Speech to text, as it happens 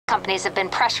companies have been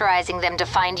pressurizing them to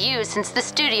find you since the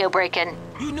studio break-in.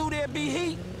 You knew there'd be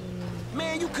heat?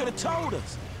 Man, you could have told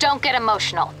us. Don't get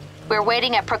emotional. We're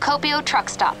waiting at Procopio truck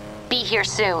stop. Be here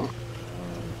soon.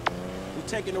 We're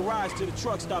taking a ride to the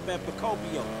truck stop at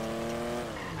Procopio.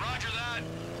 Roger that.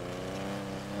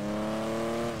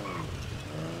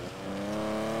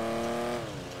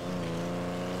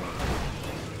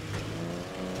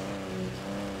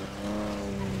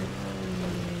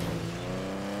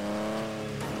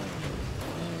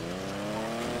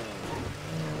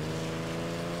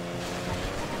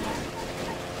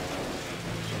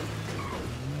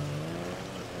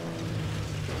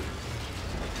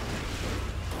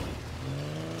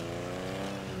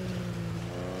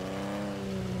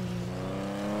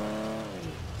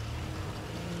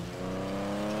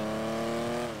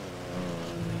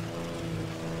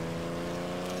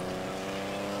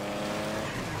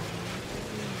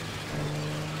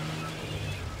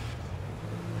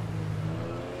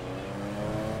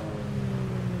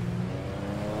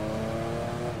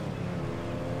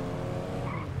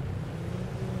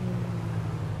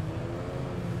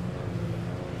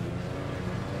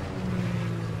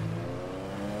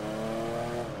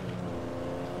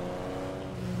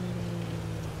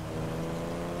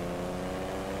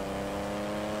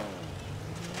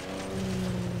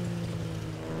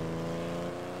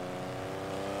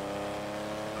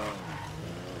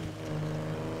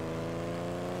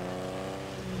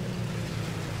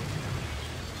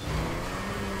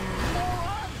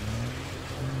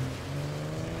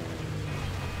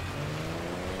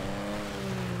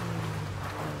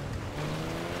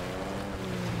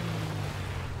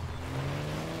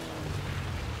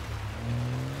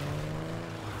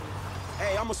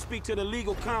 Hey, I'm gonna speak to the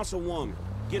legal councilwoman.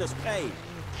 Get us paid.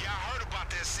 Yeah, I heard about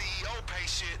that CEO pay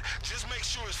shit. Just make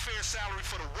sure it's fair salary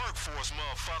for the workforce,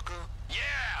 motherfucker.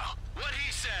 Yeah, what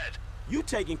he said. You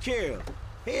taken care of.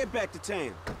 Head back to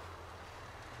town.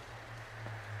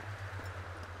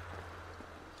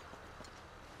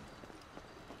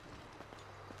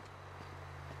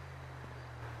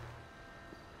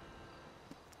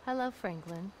 Hello,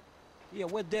 Franklin. Yeah,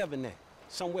 where Devin at?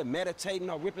 Somewhere meditating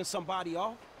or ripping somebody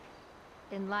off?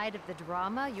 In light of the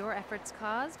drama your efforts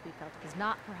caused, we felt it was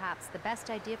not perhaps the best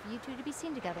idea for you two to be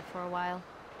seen together for a while.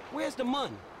 Where's the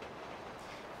money?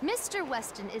 Mr.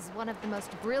 Weston is one of the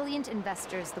most brilliant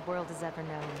investors the world has ever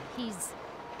known. He's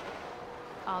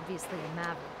obviously a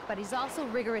maverick, but he's also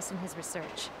rigorous in his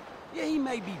research. Yeah, he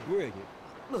may be brilliant.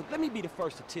 Look, let me be the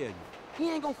first to tell you. He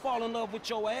ain't gonna fall in love with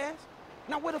your ass.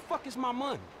 Now where the fuck is my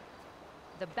money?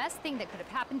 The best thing that could have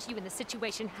happened to you in this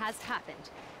situation has happened.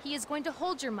 He is going to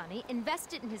hold your money,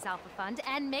 invest it in his Alpha Fund,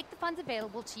 and make the funds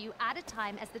available to you at a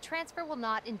time as the transfer will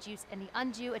not induce any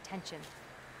undue attention.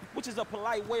 Which is a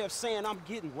polite way of saying I'm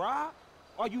getting robbed?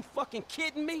 Are you fucking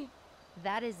kidding me?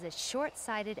 That is a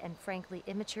short-sighted and frankly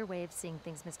immature way of seeing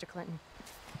things, Mr. Clinton.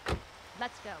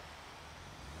 Let's go.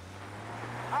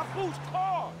 I boost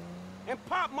cars and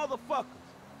pop motherfuckers.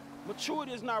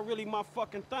 Maturity is not really my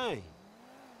fucking thing.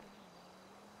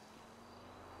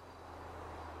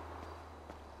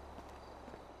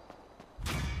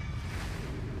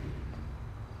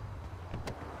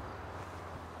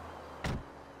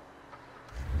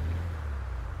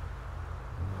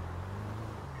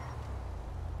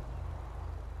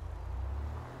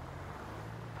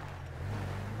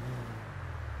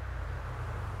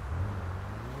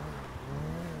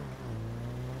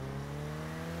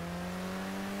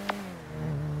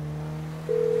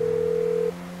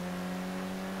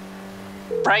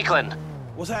 Franklin!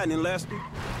 What's happening, Lester?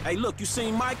 Hey, look, you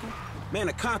seen Michael? Man,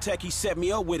 the contact he set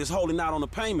me up with is holding out on the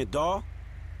payment, dawg.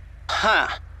 Huh.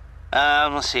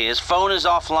 Let's see. His phone is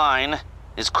offline.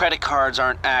 His credit cards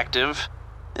aren't active.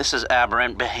 This is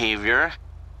aberrant behavior.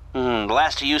 The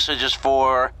last usage is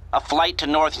for a flight to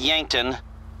North Yankton.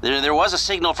 There was a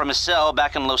signal from his cell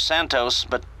back in Los Santos,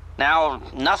 but now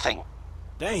nothing.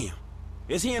 Damn.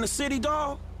 Is he in the city,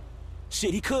 dawg?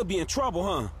 Shit, he could be in trouble,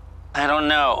 huh? I don't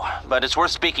know, but it's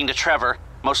worth speaking to Trevor.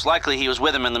 Most likely he was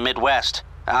with him in the Midwest.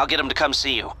 I'll get him to come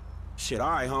see you. Shit, all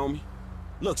right, homie.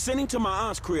 Look, send him to my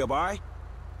aunt's crib, all right?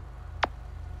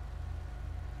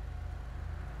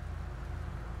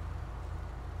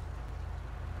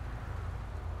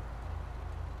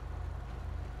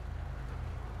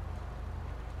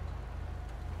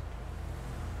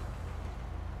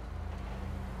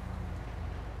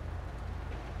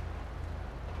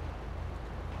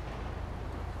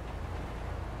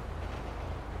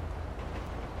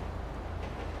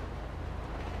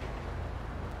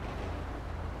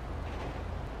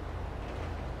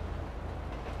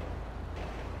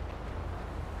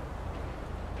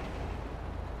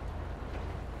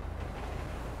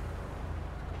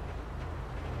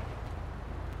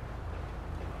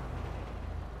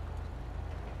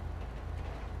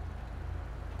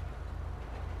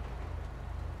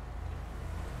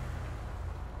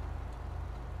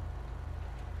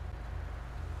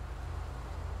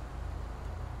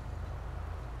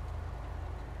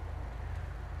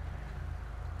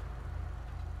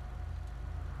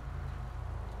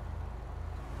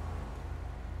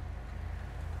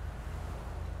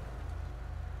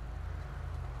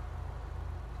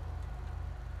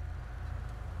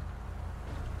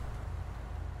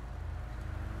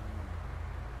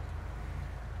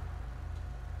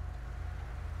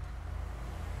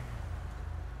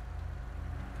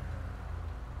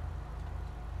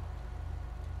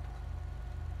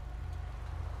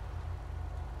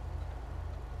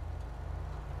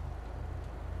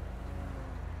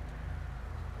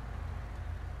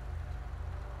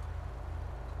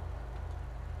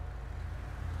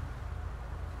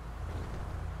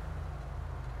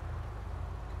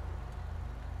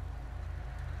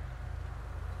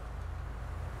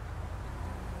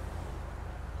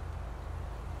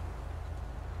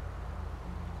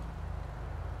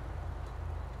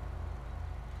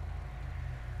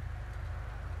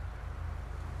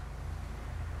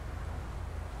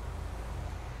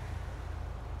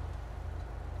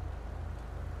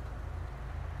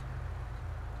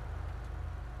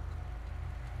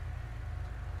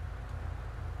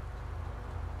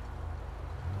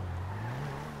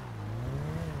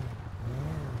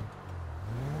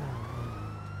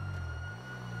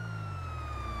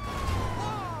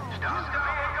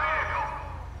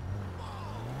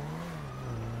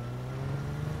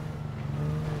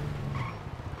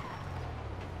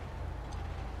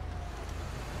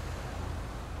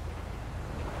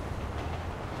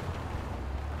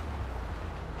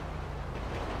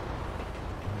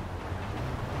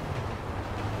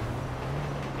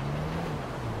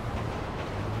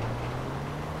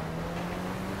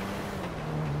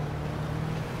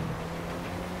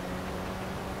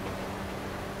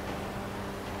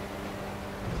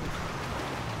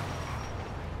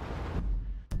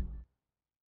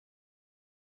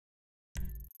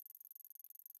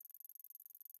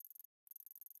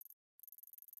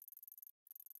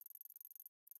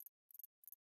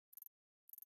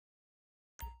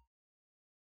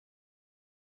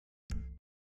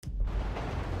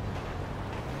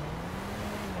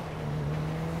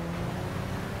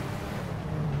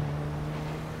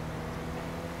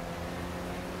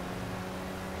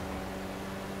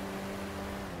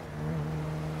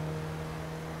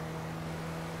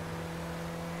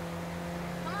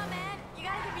 Come on, man. You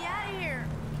gotta get me out of here.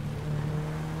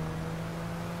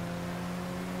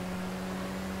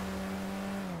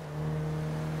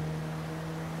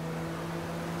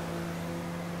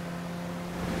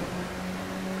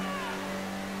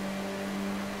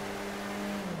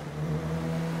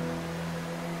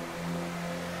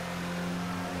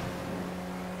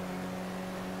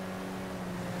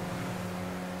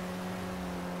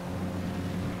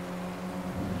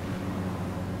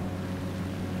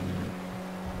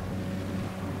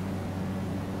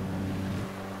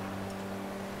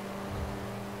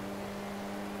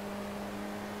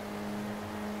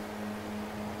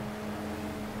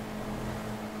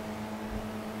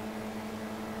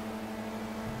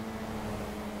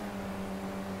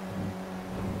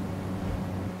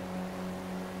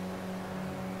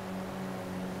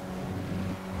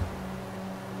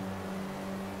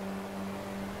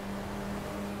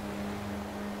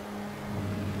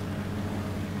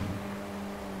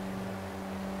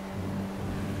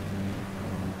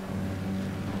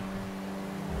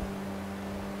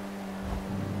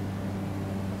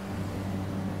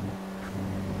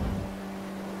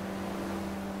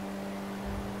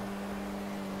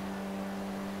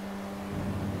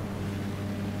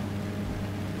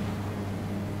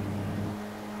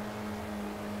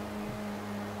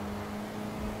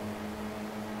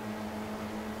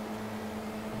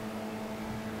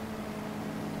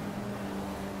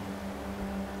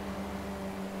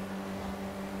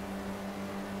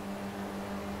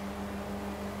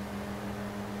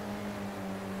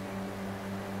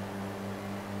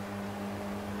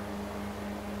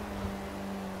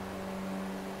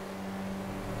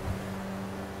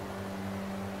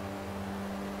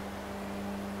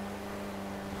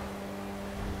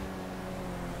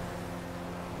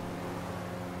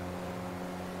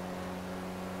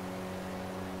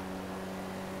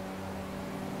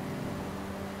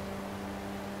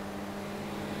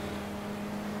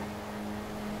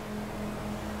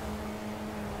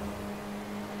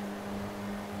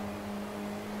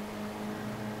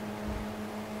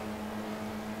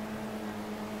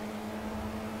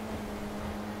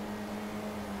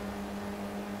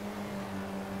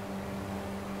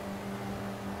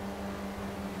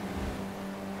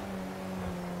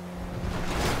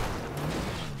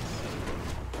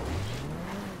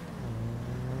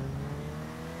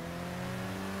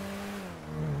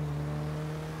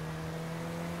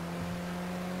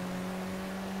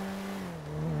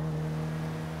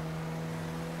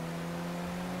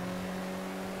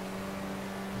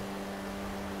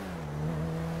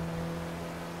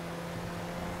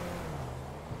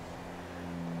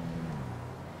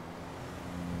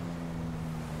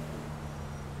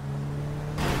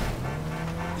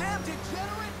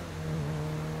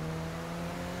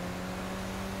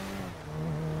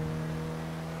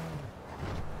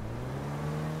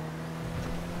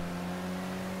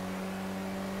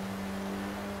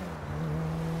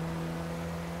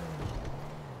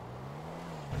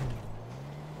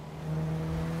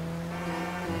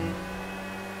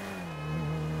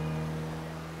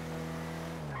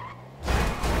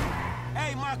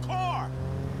 my car!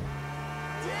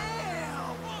 Damn!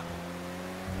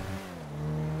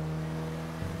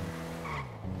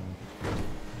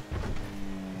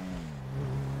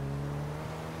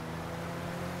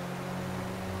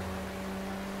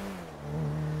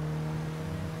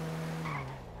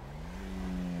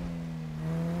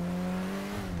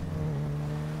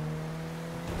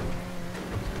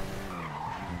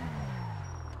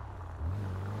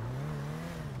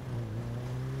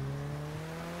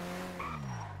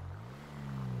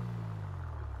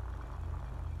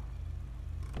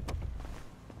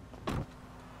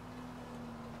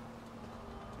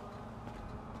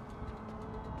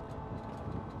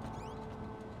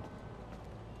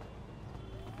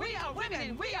 We are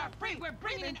women. We are free. We're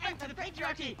bringing an end to the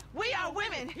patriarchy. We are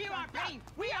women. Hear our pain.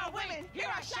 We are women. Hear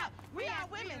our shout. We are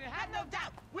women. Have no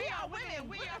doubt. We are women.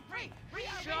 We are free. We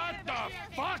are Shut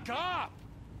the fuck up!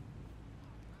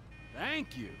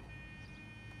 Thank you.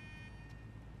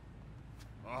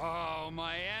 Oh,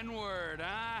 my N-word,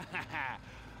 huh?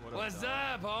 What's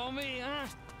up, homie, huh?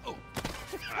 Oh.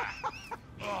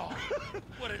 Oh.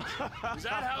 Is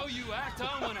that how you act,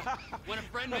 huh, when a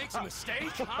friend makes a mistake,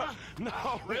 huh?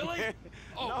 No, Really? man.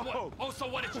 Oh, No. what? Oh, so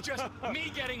what, it's just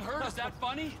me getting hurt? Is that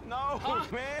funny? No, huh?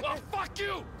 man. Well, fuck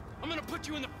you! I'm gonna put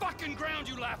you in the fucking ground,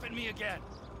 you laugh at me again.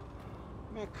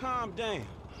 Man, calm down.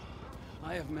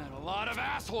 I have met a lot of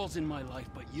assholes in my life,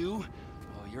 but you?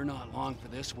 Oh, you're not long for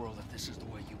this world if this is the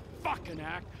way you fucking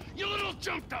act. You little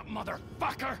jumped-up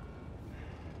motherfucker!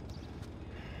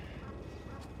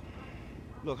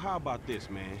 Look, how about this,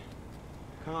 man?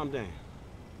 Calm down.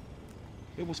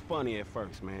 It was funny at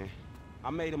first, man.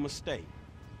 I made a mistake.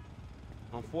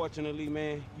 Unfortunately,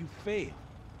 man, you failed.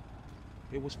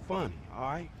 It was funny, all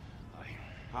right?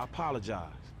 I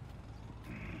apologize.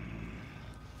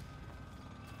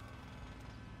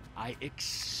 I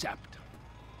accept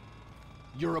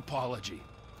your apology.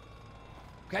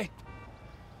 Okay?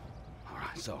 All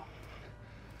right, so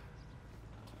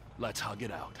let's hug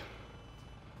it out.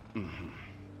 Mm-hmm.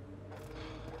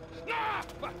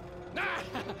 Nah!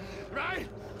 Right?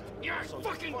 Yeah, I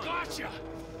fucking gotcha!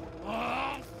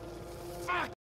 Oh, fuck!